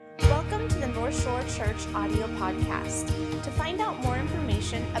North Shore Church audio podcast. To find out more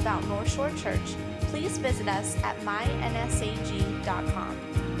information about North Shore Church, please visit us at mynsag.com.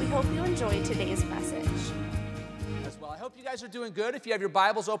 We hope you enjoy today's message. As well, I hope you guys are doing good. If you have your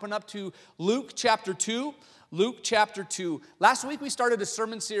Bibles, open up to Luke chapter 2. Luke chapter 2. Last week we started a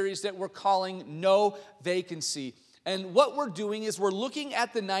sermon series that we're calling No Vacancy. And what we're doing is we're looking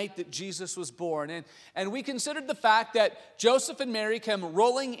at the night that Jesus was born. And we considered the fact that Joseph and Mary came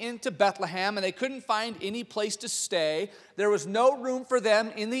rolling into Bethlehem and they couldn't find any place to stay. There was no room for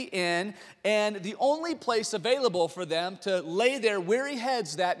them in the inn. And the only place available for them to lay their weary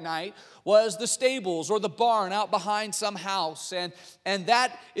heads that night was the stables or the barn out behind some house. And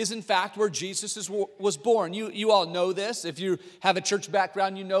that is in fact where Jesus was born. You all know this. If you have a church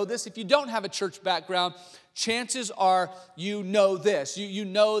background, you know this. If you don't have a church background, chances are you know this. You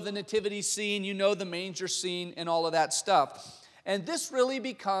know the nativity scene, you know the manger scene and all of that stuff. And this really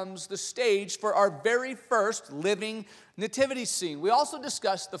becomes the stage for our very first living nativity scene. We also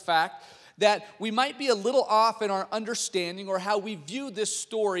discussed the fact that we might be a little off in our understanding or how we view this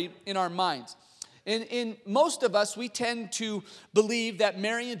story in our minds. In most of us, we tend to believe that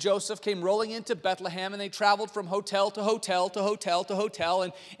Mary and Joseph came rolling into Bethlehem and they traveled from hotel to hotel to hotel to hotel,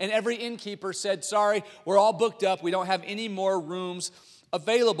 and every innkeeper said, sorry, we're all booked up, we don't have any more rooms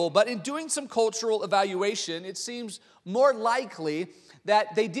available. But in doing some cultural evaluation, it seems more likely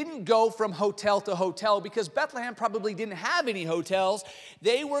that they didn't go from hotel to hotel because Bethlehem probably didn't have any hotels.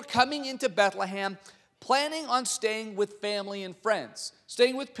 They were coming into Bethlehem planning on staying with family and friends,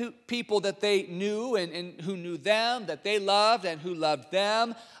 staying with people that they knew and who knew them, that they loved and who loved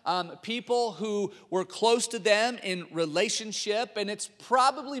them, people who were close to them in relationship. And it's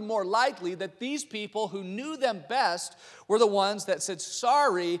probably more likely that these people who knew them best were the ones that said,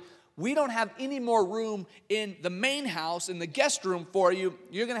 sorry, we don't have any more room in the main house, in the guest room for you.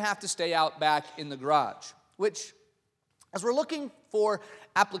 You're going to have to stay out back in the garage. Which, as we're looking for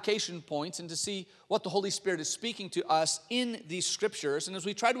application points and to see what the Holy Spirit is speaking to us in these scriptures, and as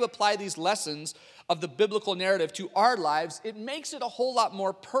we try to apply these lessons of the biblical narrative to our lives, it makes it a whole lot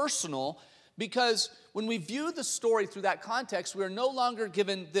more personal, because when we view the story through that context, we are no longer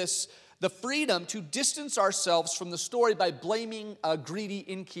given the freedom to distance ourselves from the story by blaming a greedy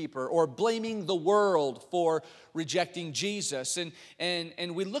innkeeper or blaming the world for rejecting Jesus.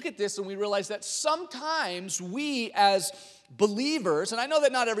 And we look at this and we realize that sometimes we as believers, and I know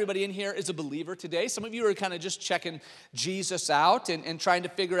that not everybody in here is a believer today. Some of you are kind of just checking Jesus out and trying to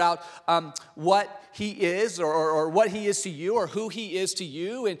figure out what he is or what he is to you or who he is to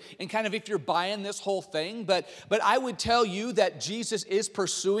you and kind of if you're buying this whole thing. But I would tell you that Jesus is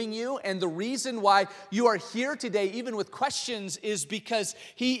pursuing you, and the reason why you are here today, even with questions, is because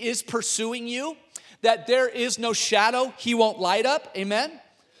he is pursuing you, that there is no shadow he won't light up. Amen?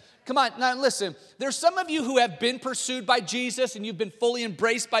 Come on, now listen, there's some of you who have been pursued by Jesus and you've been fully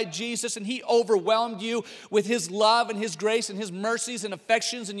embraced by Jesus and he overwhelmed you with his love and his grace and his mercies and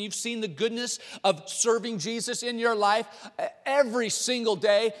affections, and you've seen the goodness of serving Jesus in your life every single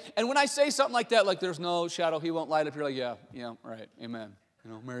day. And when I say something like that, like there's no shadow he won't light up, you're like, yeah, right, amen.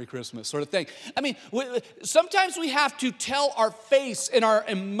 Merry Christmas sort of thing. I mean, sometimes we have to tell our face and our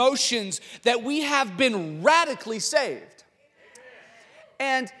emotions that we have been radically saved.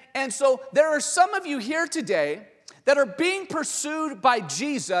 And so there are some of you here today that are being pursued by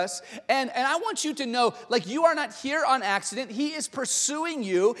Jesus, and I want you to know, like, you are not here on accident. He is pursuing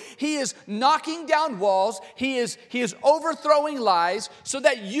you. He is knocking down walls. He is overthrowing lies so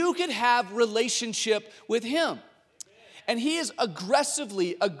that you could have relationship with him. And he is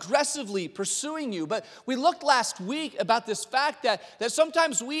aggressively pursuing you. But we looked last week about this fact that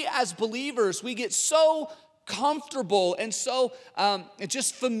sometimes we as believers, we get so comfortable and so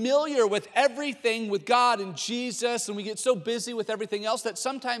just familiar with everything with God and Jesus, and we get so busy with everything else that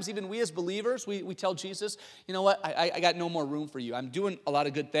sometimes even we as believers, we tell Jesus, you know what, I got no more room for you. I'm doing a lot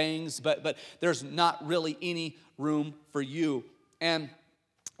of good things, but there's not really any room for you. And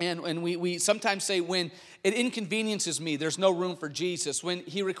we sometimes say, when it inconveniences me, there's no room for Jesus. When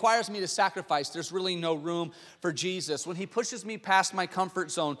he requires me to sacrifice, there's really no room for Jesus. When he pushes me past my comfort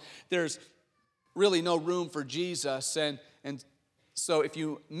zone, there's really no room for Jesus. And so if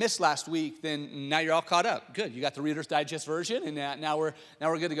you missed last week, then now you're all caught up. Good, you got the Reader's Digest version, and now we're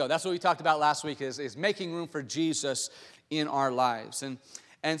good to go. That's what we talked about last week, is making room for Jesus in our lives.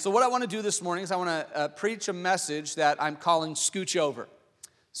 And so what I want to do this morning is I want to preach a message that I'm calling Scooch Over.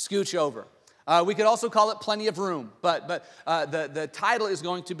 Scooch Over. We could also call it Plenty of Room, but the title is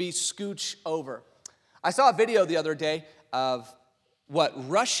going to be Scooch Over. I saw a video the other day of what the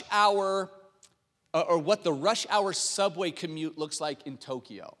rush hour subway commute looks like in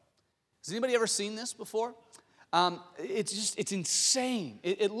Tokyo. Has anybody ever seen this before? It's insane.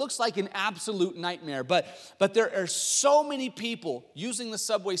 It looks like an absolute nightmare, but there are so many people using the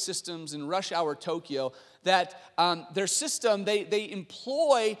subway systems in rush hour Tokyo that their system, they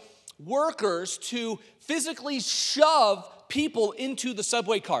employ workers to physically shove people into the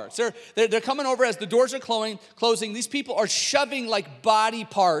subway cars. They're coming over as the doors are closing. These people are shoving like body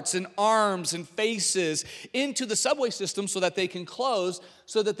parts and arms and faces into the subway system so that they can close,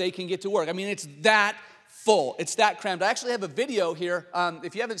 so that they can get to work. I mean, it's that full. It's that crammed. I actually have a video here.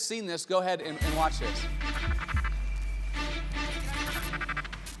 If you haven't seen this, go ahead and watch this.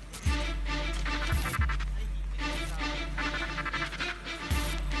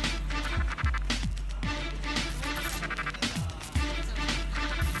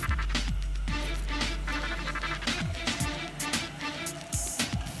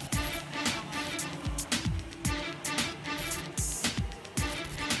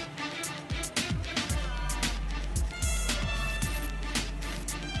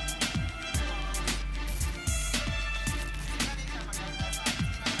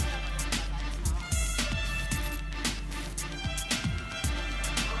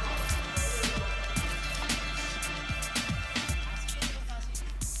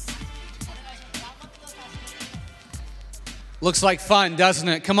 Looks like fun, doesn't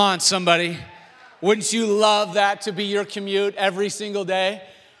it? Come on, somebody. Wouldn't you love that to be your commute every single day?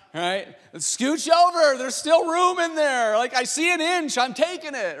 Right? Scooch over. There's still room in there. Like, I see an inch. I'm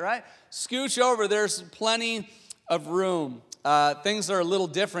taking it, right? Scooch over. There's plenty of room. Things are a little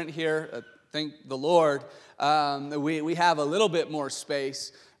different here. Thank the Lord. We have a little bit more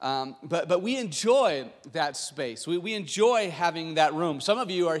space. But we enjoy that space. We enjoy having that room. Some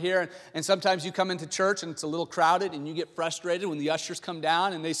of you are here, and sometimes you come into church and it's a little crowded, and you get frustrated when the ushers come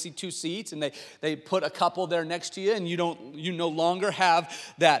down and they see 2 seats and they put a couple there next to you, and you no longer have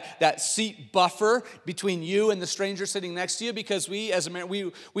that seat buffer between you and the stranger sitting next to you, because we as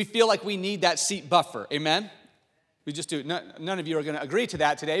Americans, we feel like we need that seat buffer. Amen? We just do. None of you are going to agree to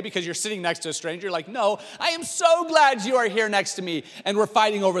that today because you're sitting next to a stranger. You're like, no, I am so glad you are here next to me, and we're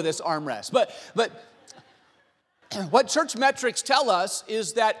fighting over this armrest. But what church metrics tell us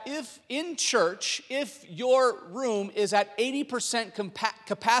is that if your room is at 80%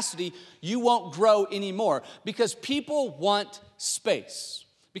 capacity, you won't grow anymore, because people want space,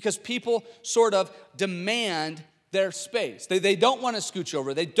 because people sort of demand their space. They don't want to scooch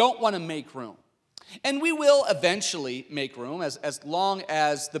over. They don't want to make room. And we will eventually make room as long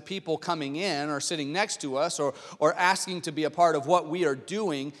as the people coming in or sitting next to us or asking to be a part of what we are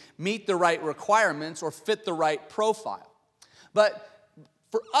doing meet the right requirements or fit the right profile. But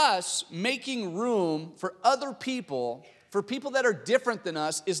for us, making room for other people, for people that are different than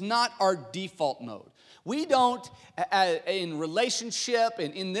us, is not our default mode. We don't, in relationship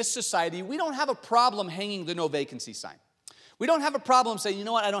and in this society, we don't have a problem hanging the no vacancy sign. We don't have a problem saying, you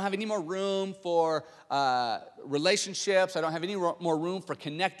know what, I don't have any more room for relationships. I don't have any more room for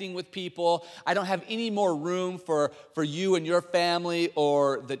connecting with people. I don't have any more room for you and your family,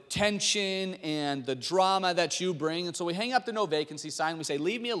 or the tension and the drama that you bring. And so we hang up the no vacancy sign. We say,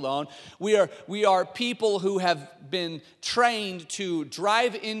 leave me alone. We are people who have been trained to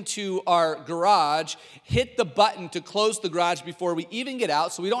drive into our garage, hit the button to close the garage before we even get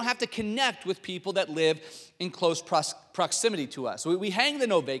out, so we don't have to connect with people that live in close proximity to us. So we hang the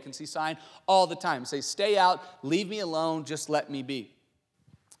no vacancy sign all the time. Say, stay out, leave me alone, just let me be.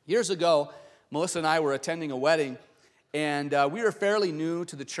 Years ago, Melissa and I were attending a wedding, and we were fairly new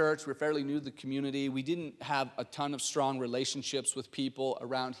to the church. We were fairly new to the community. We didn't have a ton of strong relationships with people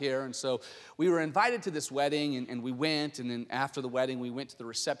around here, and so we were invited to this wedding, and we went, and then after the wedding, we went to the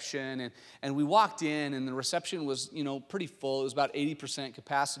reception, and we walked in, and the reception was, pretty full. It was about 80%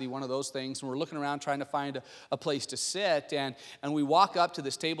 capacity, one of those things, and we're looking around trying to find a place to sit, and we walk up to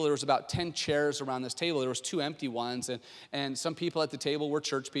this table. There was about 10 chairs around this table. There was 2 empty ones, and some people at the table were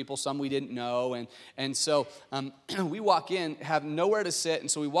church people, some we didn't know, and so we walk in, have nowhere to sit, and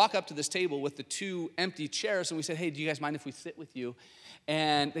so we walk up to this table with the 2 empty chairs, and we said, hey, do you guys mind if we sit with you?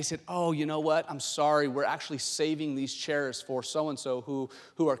 And they said, oh, you know what? I'm sorry. We're actually saving these chairs for so-and-so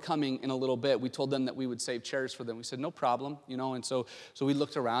who are coming in a little bit. We told them that we would save chairs for them. We said, no problem, and so we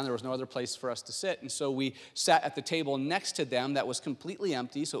looked around. There was no other place for us to sit, and so we sat at the table next to them that was completely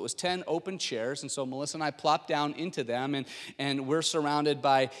empty, so it was 10 open chairs, and so Melissa and I plopped down into them, and we're surrounded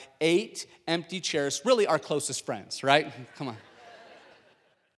by 8 empty chairs, really our closest friends, right? Come on.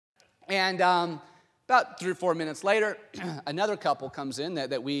 And About 3 or 4 minutes later, another couple comes in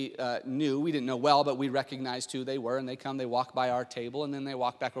that we knew. We didn't know well, but we recognized who they were. And they walk by our table, and then they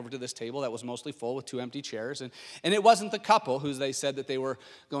walk back over to this table that was mostly full with 2 empty chairs. And it wasn't the couple who they said that they were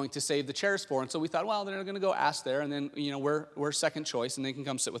going to save the chairs for. And so we thought, well, they're going to go ask there, and then, we're second choice, and they can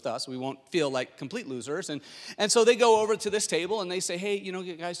come sit with us. We won't feel like complete losers. And so they go over to this table, and they say, hey,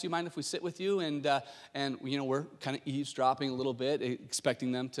 guys, do you mind if we sit with you? And we're kind of eavesdropping a little bit,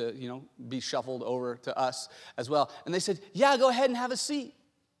 expecting them to, be shuffled over to us as well. And they said, yeah, go ahead and have a seat.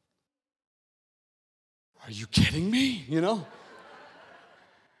 Are you kidding me?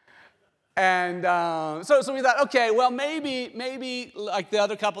 And so we thought, okay, well, maybe like the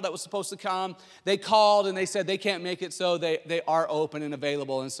other couple that was supposed to come, they called and they said they can't make it, so they are open and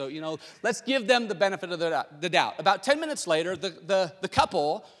available. And so, let's give them the benefit of the doubt. About 10 minutes later, the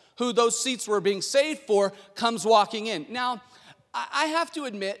couple who those seats were being saved for comes walking in. Now, I have to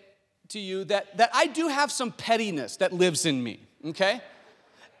admit to you that I do have some pettiness that lives in me, okay?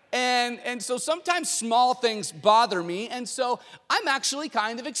 And so sometimes small things bother me, and so I'm actually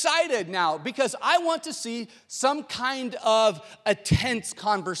kind of excited now because I want to see some kind of a tense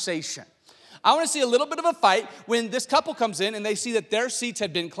conversation. I want to see a little bit of a fight. When this couple comes in and they see that their seats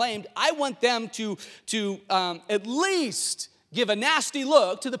had been claimed, I want them to at least give a nasty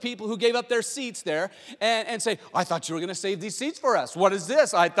look to the people who gave up their seats there and say, I thought you were going to save these seats for us. What is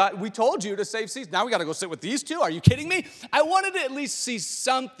this? I thought we told you to save seats. Now we got to go sit with these two? Are you kidding me? I wanted to at least see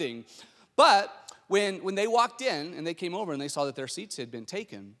something. But when they walked in and they came over and they saw that their seats had been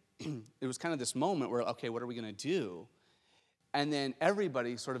taken, it was kind of this moment where, okay, what are we going to do? And then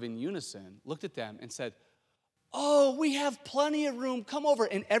everybody sort of in unison looked at them and said, oh, we have plenty of room. Come over.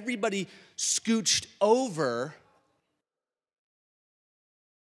 And everybody scooched over.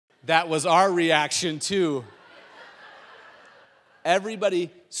 That was our reaction too. Everybody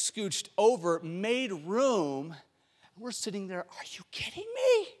scooched over, made room. We're sitting there, are you kidding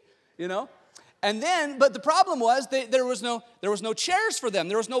me? And then, but the problem was there was no chairs for them.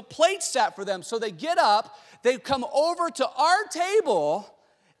 There was no plates set for them. So they get up, they come over to our table,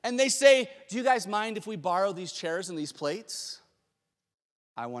 and they say, do you guys mind if we borrow these chairs and these plates?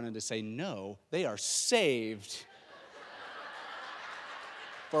 I wanted to say, no, they are saved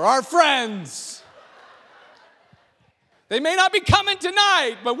for our friends. They may not be coming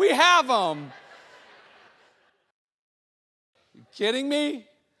tonight, but we have them. You kidding me?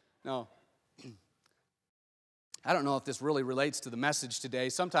 No. I don't know if this really relates to the message today.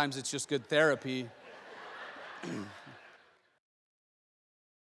 Sometimes it's just good therapy.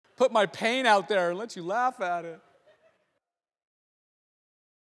 Put my pain out there and let you laugh at it.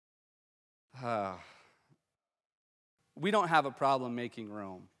 We don't have a problem making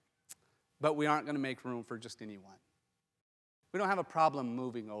room, but we aren't going to make room for just anyone. We don't have a problem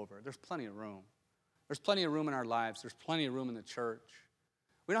moving over. There's plenty of room. There's plenty of room in our lives. There's plenty of room in the church.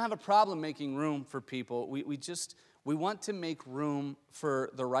 We don't have a problem making room for people. We want to make room for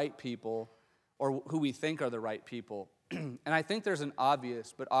the right people or who we think are the right people. And I think there's an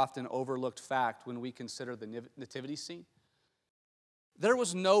obvious but often overlooked fact when we consider the nativity scene. There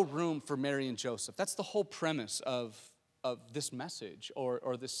was no room for Mary and Joseph. That's the whole premise of this message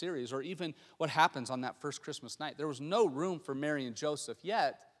or this series, or even what happens on that first Christmas night. There was no room for Mary and Joseph,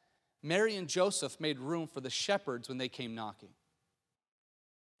 yet Mary and Joseph made room for the shepherds when they came knocking.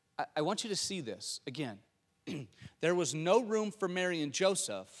 I want you to see this again. There was no room for Mary and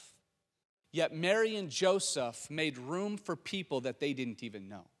Joseph, yet Mary and Joseph made room for people that they didn't even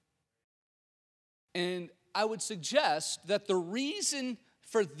know. And I would suggest that the reason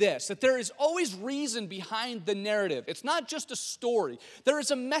for this, that there is always reason behind the narrative. It's not just a story. There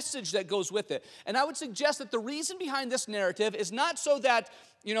is a message that goes with it. And I would suggest that the reason behind this narrative is not so that,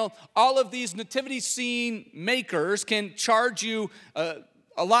 all of these nativity scene makers can charge you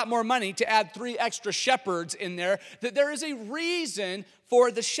a lot more money to add 3 extra shepherds in there, that there is a reason for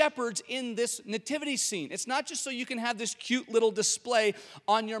the shepherds in this nativity scene. It's not just so you can have this cute little display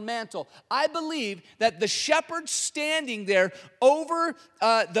on your mantle. I believe that the shepherds standing there over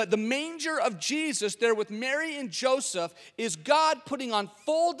the manger of Jesus there with Mary and Joseph is God putting on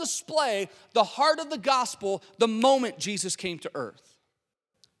full display the heart of the gospel the moment Jesus came to earth.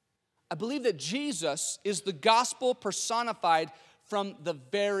 I believe that Jesus is the gospel personified from the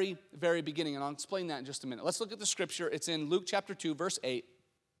very, very beginning. And I'll explain that in just a minute. Let's look at the scripture. It's in Luke chapter 2, verse 8.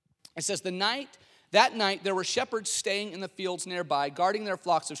 It says, that night there were shepherds staying in the fields nearby, guarding their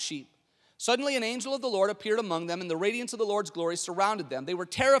flocks of sheep. Suddenly an angel of the Lord appeared among them, and the radiance of the Lord's glory surrounded them. They were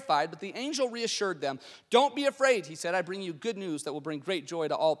terrified, but the angel reassured them. Don't be afraid, he said. I bring you good news that will bring great joy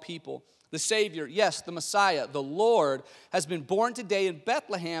to all people. The Savior, yes, the Messiah, the Lord, has been born today in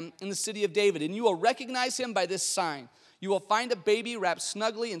Bethlehem in the city of David, and you will recognize him by this sign. You will find a baby wrapped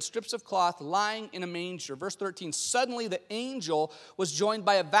snugly in strips of cloth lying in a manger. Verse 13, suddenly the angel was joined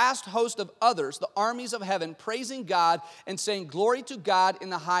by a vast host of others, the armies of heaven, praising God and saying, glory to God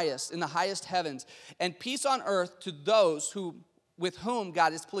in the highest heavens, and peace on earth to those with whom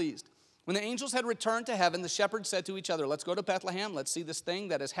God is pleased. When the angels had returned to heaven, the shepherds said to each other, let's go to Bethlehem, let's see this thing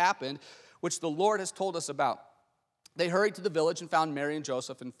that has happened, which the Lord has told us about. They hurried to the village and found Mary and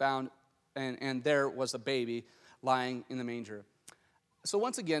Joseph and there was a baby lying in the manger. So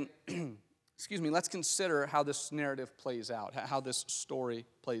once again, let's consider how this narrative plays out, how this story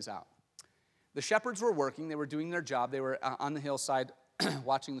plays out. The shepherds were working, they were doing their job, they were on the hillside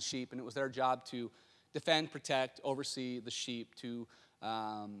watching the sheep, and it was their job to defend, protect, oversee the sheep, to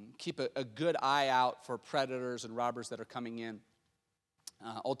keep a good eye out for predators and robbers that are coming in.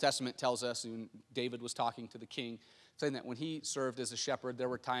 Old Testament tells us, and David was talking to the king, saying that when he served as a shepherd, there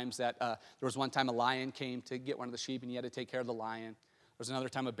were times that, there was one time a lion came to get one of the sheep, and he had to take care of the lion. There was another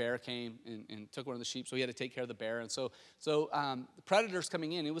time a bear came and took one of the sheep, so he had to take care of the bear. And so the predators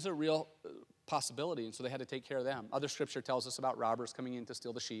coming in, it was a real possibility, and so they had to take care of them. Other scripture tells us about robbers coming in to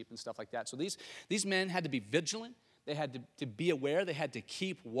steal the sheep and stuff like that. So these men had to be vigilant. They had to be aware. They had to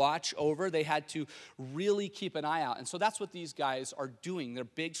keep watch over. They had to really keep an eye out. And so that's what these guys are doing. They're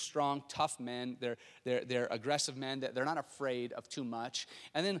big, strong, tough men. They're aggressive men. They're not afraid of too much.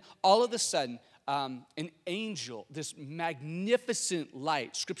 And then all of a sudden, an angel, this magnificent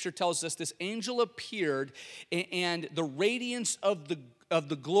light, Scripture tells us this angel appeared, and the radiance of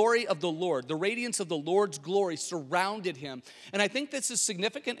the glory of the Lord, the radiance of the Lord's glory surrounded him. And I think this is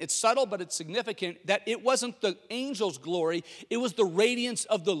significant. It's subtle, but it's significant that it wasn't the angel's glory, it was the radiance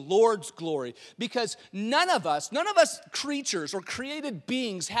of the Lord's glory. Because none of us creatures or created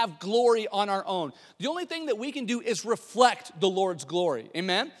beings have glory on our own. The only thing that we can do is reflect the Lord's glory.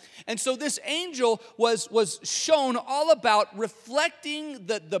 Amen? And so this angel was shown all about reflecting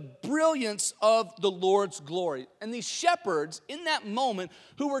the brilliance of the Lord's glory. And these shepherds in that moment,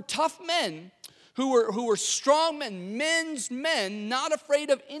 who were tough men, who were strong men's men, not afraid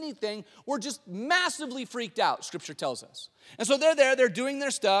of anything, were just massively freaked out, Scripture tells us. And so they're there, they're doing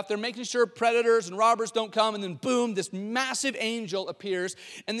their stuff, they're making sure predators and robbers don't come, and then boom, this massive angel appears,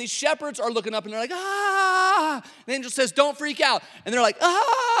 and these shepherds are looking up and they're like, ah! The angel says, don't freak out. And they're like,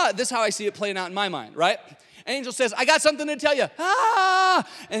 ah! This is how I see it playing out in my mind, right? Angel says, I got something to tell you. Ah!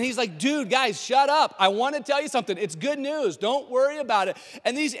 And he's like, dude, guys, shut up. I want to tell you something. It's good news. Don't worry about it.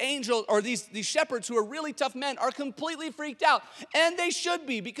 And these angels, or these shepherds who are really tough men, are completely freaked out. And they should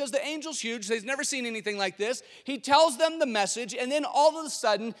be, because the angel's huge. They've never seen anything like this. He tells them the message, and then all of a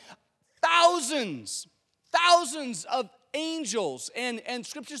sudden, thousands of angels, and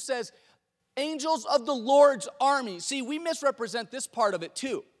Scripture says, angels of the Lord's army. See, we misrepresent this part of it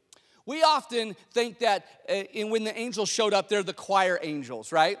too. We often think that when the angels showed up, they're the choir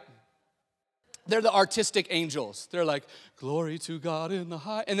angels, right? They're the artistic angels. They're like, glory to God in the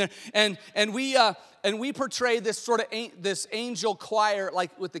high. And we portray this sort of this angel choir,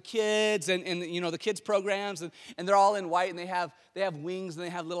 like with the kids and the kids programs, and they're all in white, and they have wings and they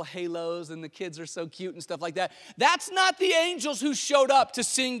have little halos, and the kids are so cute and stuff like that. That's not the angels who showed up to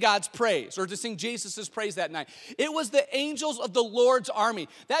sing God's praise or to sing Jesus' praise that night. It was the angels of the Lord's army.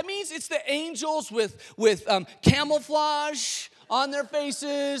 That means it's the angels with camouflage on their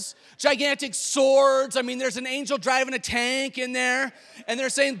faces, gigantic swords. I mean, there's an angel driving a tank in there, and they're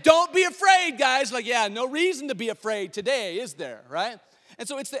saying, don't be afraid, guys. Like, yeah, no reason to be afraid today, is there, right? And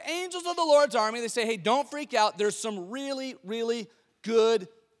so it's the angels of the Lord's army. They say, hey, don't freak out. There's some really, really good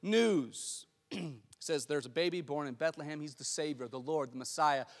news. It says there's a baby born in Bethlehem. He's the Savior, the Lord, the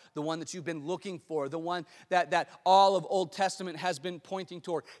Messiah, the one that you've been looking for, the one that all of Old Testament has been pointing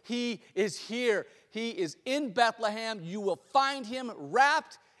toward. He is here. He is in Bethlehem. You will find him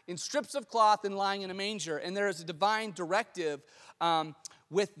wrapped in strips of cloth and lying in a manger. And there is a divine directive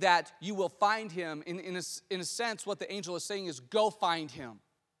with that. You will find him. In a sense, what the angel is saying is, go find him.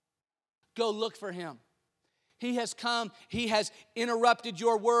 Go look for him. He has come. He has interrupted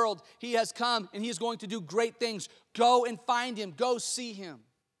your world. He has come, and he is going to do great things. Go and find him. Go see him.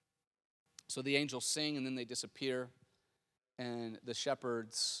 So the angels sing, and then they disappear. And the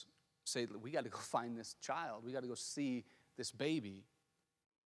shepherds say, we got to go find this child. We got to go see this baby.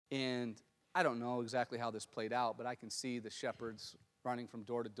 And I don't know exactly how this played out, but I can see the shepherds running from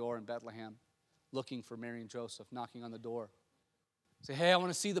door to door in Bethlehem, looking for Mary and Joseph, knocking on the door. Say, hey, I want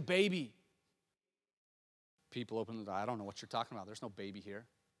to see the baby. People open the door. I don't know what you're talking about. There's no baby here.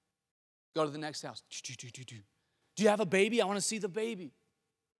 Go to the next house. Do you have a baby? I want to see the baby.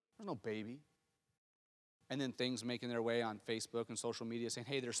 There's no baby. And then things making their way on Facebook and social media saying,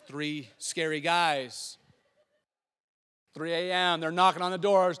 hey, there's 3 scary guys. 3 a.m., they're knocking on the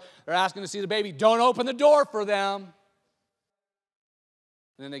doors. They're asking to see the baby. Don't open the door for them.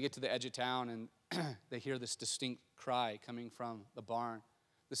 And then they get to the edge of town and they hear this distinct cry coming from the barn.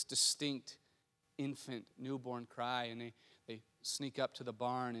 This distinct infant, newborn cry. And they sneak up to the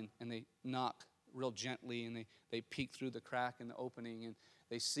barn and they knock real gently and they peek through the crack in the opening and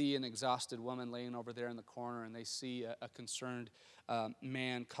they see an exhausted woman laying over there in the corner, and they see a concerned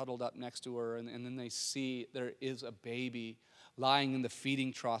man cuddled up next to her, and then they see there is a baby lying in the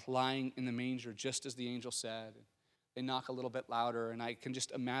feeding trough, lying in the manger, just as the angel said. They knock a little bit louder, and I can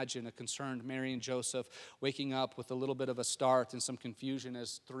just imagine a concerned Mary and Joseph waking up with a little bit of a start and some confusion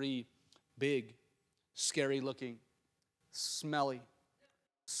as 3 big, scary-looking, smelly,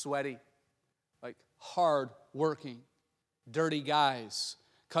 sweaty, like hard-working, dirty guys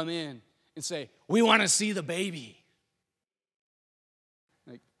come in and say, we want to see the baby.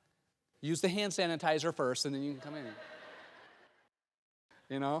 Like, use the hand sanitizer first and then you can come in.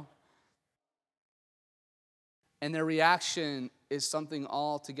 You know? And their reaction is something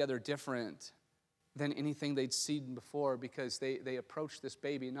altogether different than anything they'd seen before, because they approached this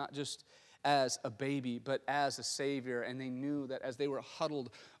baby not just as a baby, but as a Savior. And they knew that as they were huddled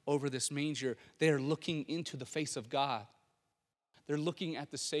over this manger, they are looking into the face of God. They're looking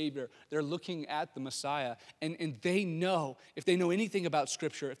at the Savior. They're looking at the Messiah. And they know, if they know anything about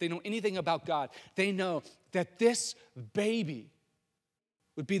Scripture, if they know anything about God, they know that this baby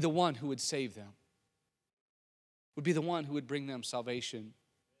would be the one who would save them, would be the one who would bring them salvation.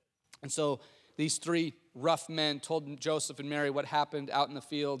 And so these 3 rough men told Joseph and Mary what happened out in the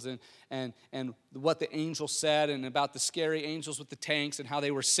fields and what the angel said, and about the scary angels with the tanks and how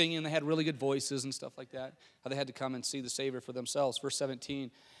they were singing. They had really good voices and stuff like that, how they had to come and see the Savior for themselves. Verse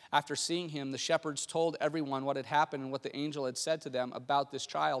 17, after seeing him, the shepherds told everyone what had happened and what the angel had said to them about this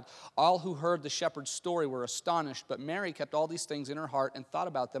child. All who heard the shepherd's story were astonished, but Mary kept all these things in her heart and thought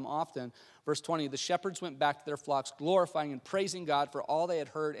about them often. Verse 20, the shepherds went back to their flocks, glorifying and praising God for all they had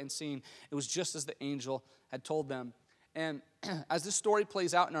heard and seen. It was just as the angel had told them. And as this story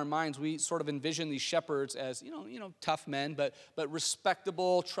plays out in our minds, we sort of envision these shepherds as, tough men, but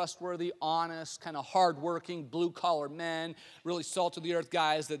respectable, trustworthy, honest, kind of hardworking, blue-collar men, really salt-of-the-earth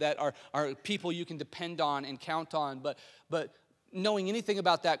guys that are people you can depend on and count on. But knowing anything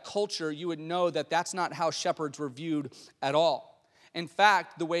about that culture, you would know that that's not how shepherds were viewed at all. In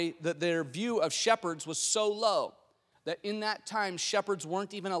fact, the way that their view of shepherds was so low that in that time, shepherds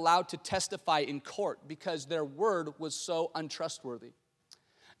weren't even allowed to testify in court because their word was so untrustworthy.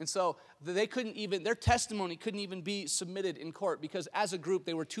 And so their testimony couldn't even be submitted in court, because as a group,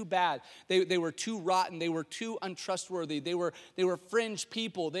 they were too bad. They were too rotten. They were too untrustworthy. They were fringe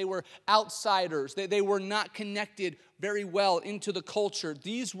people. They were outsiders. They were not connected very well into the culture.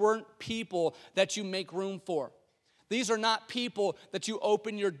 These weren't people that you make room for. These are not people that you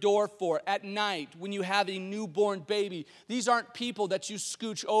open your door for at night when you have a newborn baby. These aren't people that you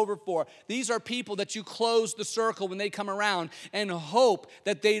scooch over for. These are people that you close the circle when they come around and hope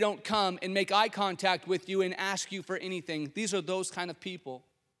that they don't come and make eye contact with you and ask you for anything. These are those kind of people.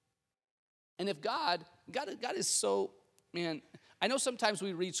 And if God is so, man, I know sometimes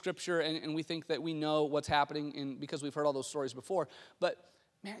we read Scripture and we think that we know what's happening because we've heard all those stories before. But,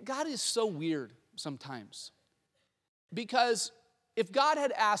 man, God is so weird sometimes. Because if God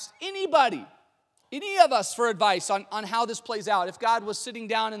had asked anybody, any of us, for advice on how this plays out, if God was sitting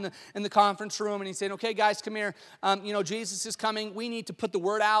down in the conference room and he's saying, okay, guys, come here, Jesus is coming, we need to put the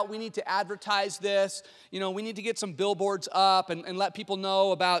word out, we need to advertise this, we need to get some billboards up and let people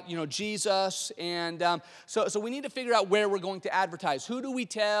know about, Jesus, and so we need to figure out where we're going to advertise. Who do we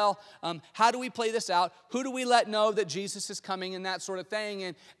tell? How do we play this out? Who do we let know that Jesus is coming, and that sort of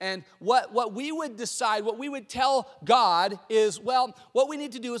thing? And what we would decide, what we would tell God is, well, what we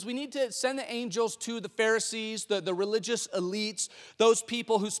need to do is we need to send the angels to the Pharisees, the religious elites, those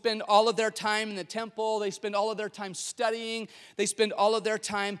people who spend all of their time in the temple, they spend all of their time studying, they spend all of their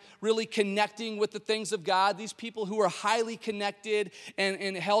time really connecting with the things of God, these people who are highly connected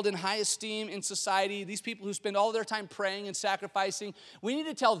and held in high esteem in society, these people who spend all of their time praying and sacrificing. We need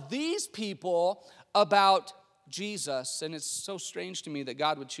to tell these people about Jesus. And it's so strange to me that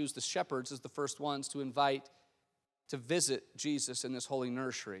God would choose the shepherds as the first ones to invite to visit Jesus in this holy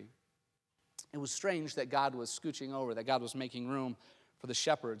nursery. It was strange that God was scooching over, that God was making room for the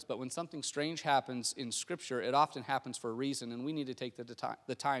shepherds. But when something strange happens in Scripture, it often happens for a reason, and we need to take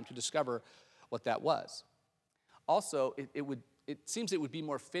the time to discover what that was. Also, it seems it would be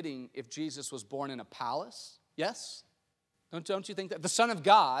more fitting if Jesus was born in a palace. Yes? Don't you think that? The Son of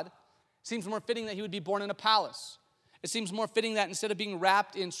God, seems more fitting that he would be born in a palace. It seems more fitting that instead of being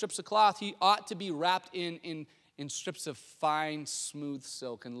wrapped in strips of cloth, he ought to be wrapped in strips of fine, smooth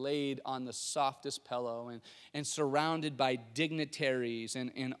silk and laid on the softest pillow and surrounded by dignitaries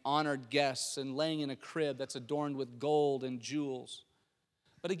and honored guests and laying in a crib that's adorned with gold and jewels.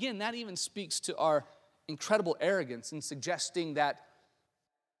 But again, that even speaks to our incredible arrogance in suggesting that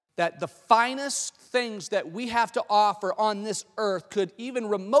the finest things that we have to offer on this earth could even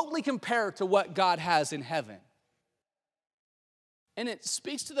remotely compare to what God has in heaven. And it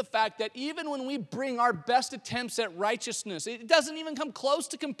speaks to the fact that even when we bring our best attempts at righteousness, it doesn't even come close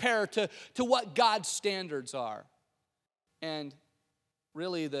to compare to what God's standards are. And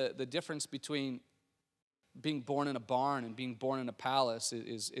really the difference between being born in a barn and being born in a palace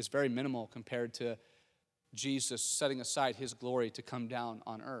is very minimal compared to Jesus setting aside his glory to come down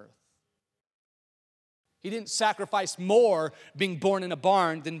on earth. He didn't sacrifice more being born in a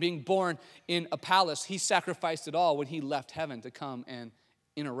barn than being born in a palace. He sacrificed it all when he left heaven to come and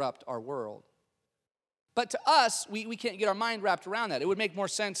interrupt our world. But to us, we can't get our mind wrapped around that. It would make more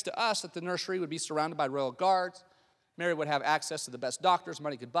sense to us that the nursery would be surrounded by royal guards. Mary would have access to the best doctors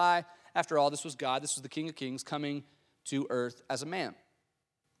money could buy. After all, this was God. This was the King of Kings coming to earth as a man.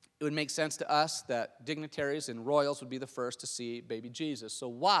 It would make sense to us that dignitaries and royals would be the first to see baby Jesus. So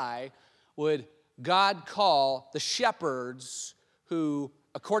why would God call the shepherds who,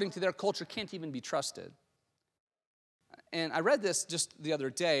 according to their culture, can't even be trusted? And I read this just the other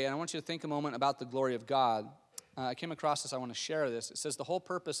day, and I want you to think a moment about the glory of God. I came across this. I want to share this. It says the whole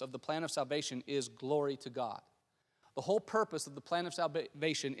purpose of the plan of salvation is glory to God. The whole purpose of the plan of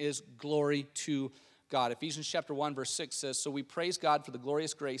salvation is glory to God. Ephesians chapter 1, verse 6 says, "So we praise God for the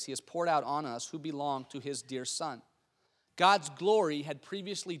glorious grace he has poured out on us who belong to his dear Son." God's glory had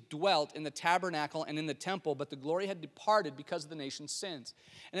previously dwelt in the tabernacle and in the temple, but the glory had departed because of the nation's sins.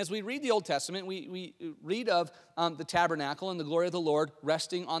 And as we read the Old Testament, we read of the tabernacle and the glory of the Lord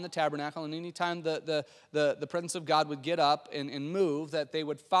resting on the tabernacle. And anytime the presence of God would get up and move, that they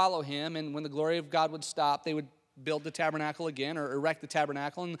would follow him. And when the glory of God would stop, they would build the tabernacle again or erect the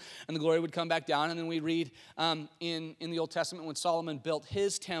tabernacle, and the glory would come back down. And then we read in the Old Testament when Solomon built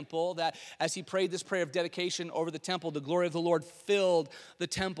his temple, that as he prayed this prayer of dedication over the temple, the glory of the Lord filled the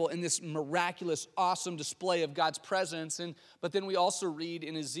temple in this miraculous, awesome display of God's presence. But then we also read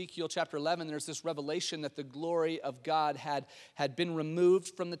in Ezekiel chapter 11, there's this revelation that the glory of God had been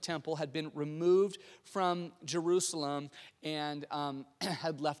removed from the temple, had been removed from Jerusalem, and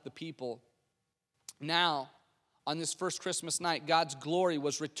had left the people. Now, on this first Christmas night, God's glory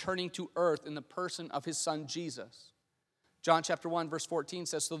was returning to earth in the person of his Son, Jesus. John chapter 1, verse 14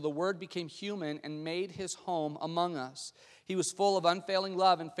 says, "So the Word became human and made his home among us. He was full of unfailing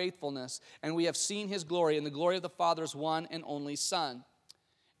love and faithfulness, and we have seen his glory and the glory of the Father's one and only Son."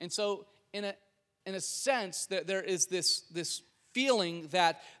 And so, in a sense, there is this feeling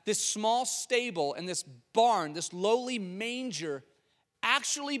that this small stable and this barn, this lowly manger,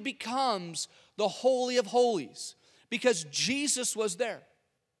 actually becomes the Holy of Holies because Jesus was there.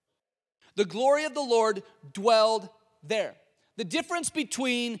 The glory of the Lord dwelled there. The difference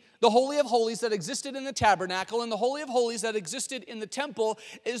between the Holy of Holies that existed in the tabernacle and the Holy of Holies that existed in the temple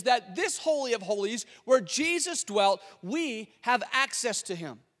is that this Holy of Holies, where Jesus dwelt, we have access to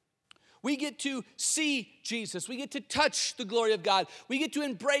him. We get to see Jesus. We get to touch the glory of God. We get to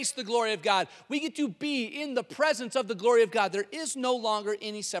embrace the glory of God. We get to be in the presence of the glory of God. There is no longer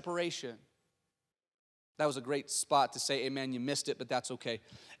any separation. That was a great spot to say amen. You missed it, but that's okay.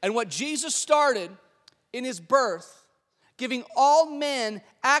 And what Jesus started in his birth, giving all men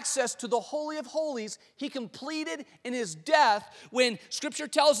access to the Holy of Holies, he completed in his death when Scripture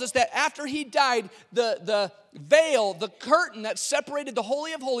tells us that after he died, the veil, the curtain that separated the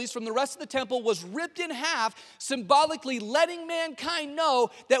Holy of Holies from the rest of the temple was ripped in half, symbolically letting mankind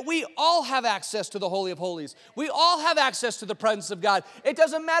know that we all have access to the Holy of Holies. We all have access to the presence of God. It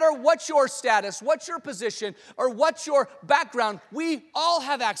doesn't matter what your status, what your position, or what your background, we all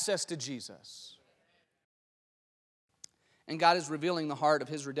have access to Jesus. And God is revealing the heart of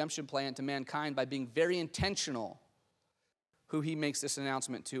his redemption plan to mankind by being very intentional who he makes this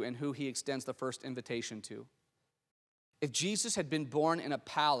announcement to and who he extends the first invitation to. If Jesus had been born in a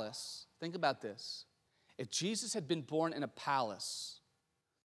palace, think about this. If Jesus had been born in a palace,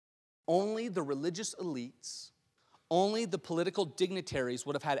 only the religious elites, only the political dignitaries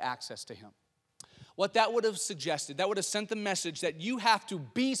would have had access to him. What that would have suggested, that would have sent the message that you have to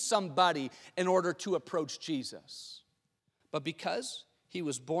be somebody in order to approach Jesus. But because he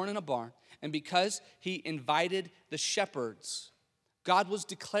was born in a barn, and because he invited the shepherds, God was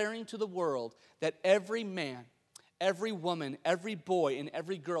declaring to the world that every man, every woman, every boy, and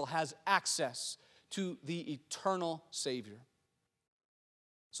every girl has access to the eternal Savior.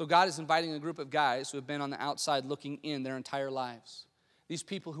 So God is inviting a group of guys who have been on the outside looking in their entire lives. These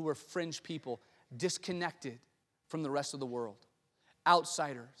people who were fringe people, disconnected from the rest of the world.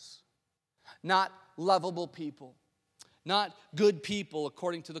 Outsiders, not lovable people, not good people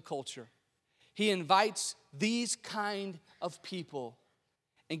according to the culture. He invites these kind of people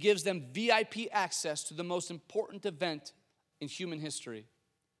and gives them VIP access to the most important event in human history.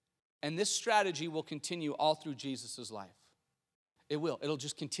 And this strategy will continue all through Jesus' life. It will. It'll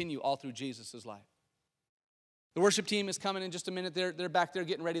just continue all through Jesus' life. The worship team is coming in just a minute. They're back there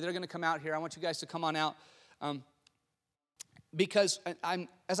getting ready. They're going to come out here. I want you guys to come on out. Because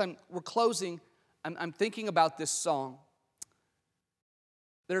we're closing, I'm thinking about this song.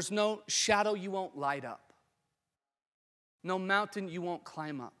 There's no shadow you won't light up. No mountain you won't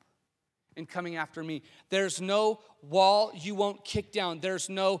climb up in coming after me. There's no wall you won't kick down. There's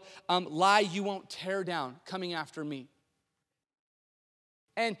no lie you won't tear down coming after me.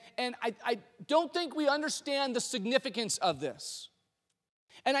 And I don't think we understand the significance of this.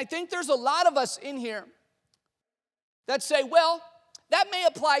 And I think there's a lot of us in here that say, well, that may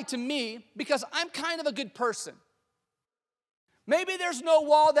apply to me because I'm kind of a good person. Maybe there's no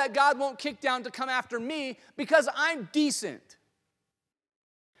wall that God won't kick down to come after me because I'm decent.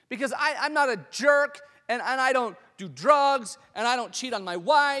 Because I'm not a jerk, and I don't do drugs, and I don't cheat on my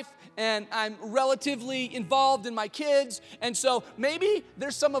wife, and I'm relatively involved in my kids. And so maybe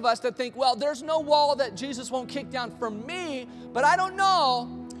there's some of us that think, well, there's no wall that Jesus won't kick down for me, but I don't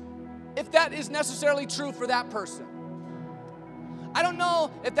know if that is necessarily true for that person. I don't know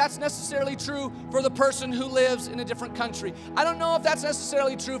if that's necessarily true for the person who lives in a different country. I don't know if that's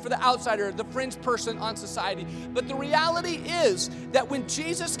necessarily true for the outsider, the fringe person on society. But the reality is that when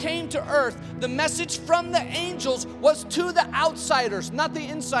Jesus came to earth, the message from the angels was to the outsiders, not the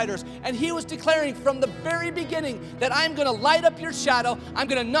insiders. And he was declaring from the very beginning that I'm going to light up your shadow, I'm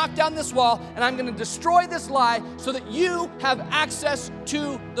going to knock down this wall, and I'm going to destroy this lie so that you have access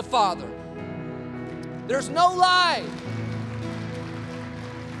to the Father. There's no lie.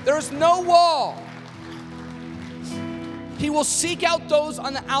 There's no wall. He will seek out those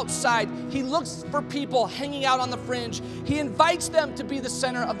on the outside. He looks for people hanging out on the fringe. He invites them to be the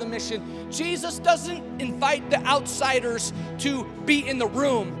center of the mission. Jesus doesn't invite the outsiders to be in the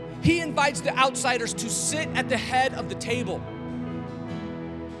room. He invites the outsiders to sit at the head of the table.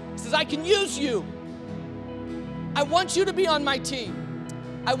 He says, I can use you. I want you to be on my team.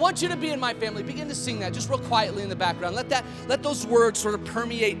 I want you to be in my family. Begin to sing that just real quietly in the background. Let those words sort of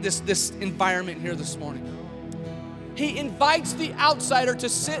permeate this environment here this morning. He invites the outsider to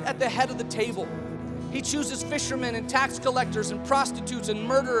sit at the head of the table. He chooses fishermen and tax collectors and prostitutes and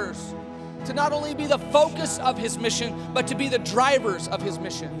murderers to not only be the focus of his mission, but to be the drivers of his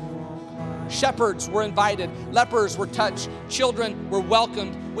mission. Shepherds were invited, lepers were touched, children were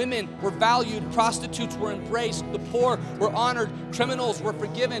welcomed, women were valued, prostitutes were embraced, the poor were honored, criminals were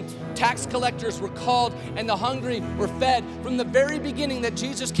forgiven, tax collectors were called, and the hungry were fed. From the very beginning that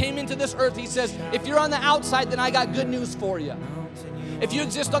Jesus came into this earth, he says, if you're on the outside, then I got good news for you. If you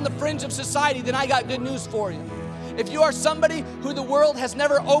exist on the fringe of society, then I got good news for you. If you are somebody who the world has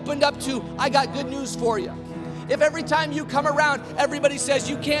never opened up to, I got good news for you. If every time you come around, everybody says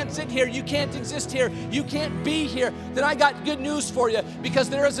you can't sit here, you can't exist here, you can't be here, then I got good news for you because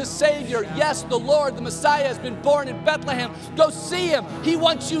there is a Savior. Yes, the Lord, the Messiah has been born in Bethlehem. Go see him. He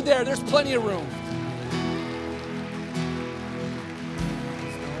wants you there. There's plenty of room.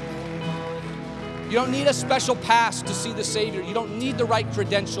 You don't need a special pass to see the Savior. You don't need the right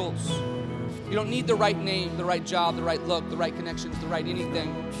credentials. You don't need the right name, the right job, the right look, the right connections, the right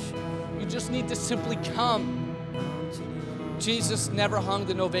anything. You just need to simply come. Jesus never hung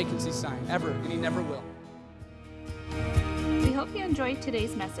the no vacancy sign, ever, and he never will. We hope you enjoyed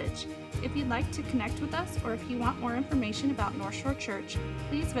today's message. If you'd like to connect with us or if you want more information about North Shore Church,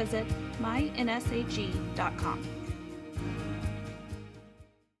 please visit mynsag.com.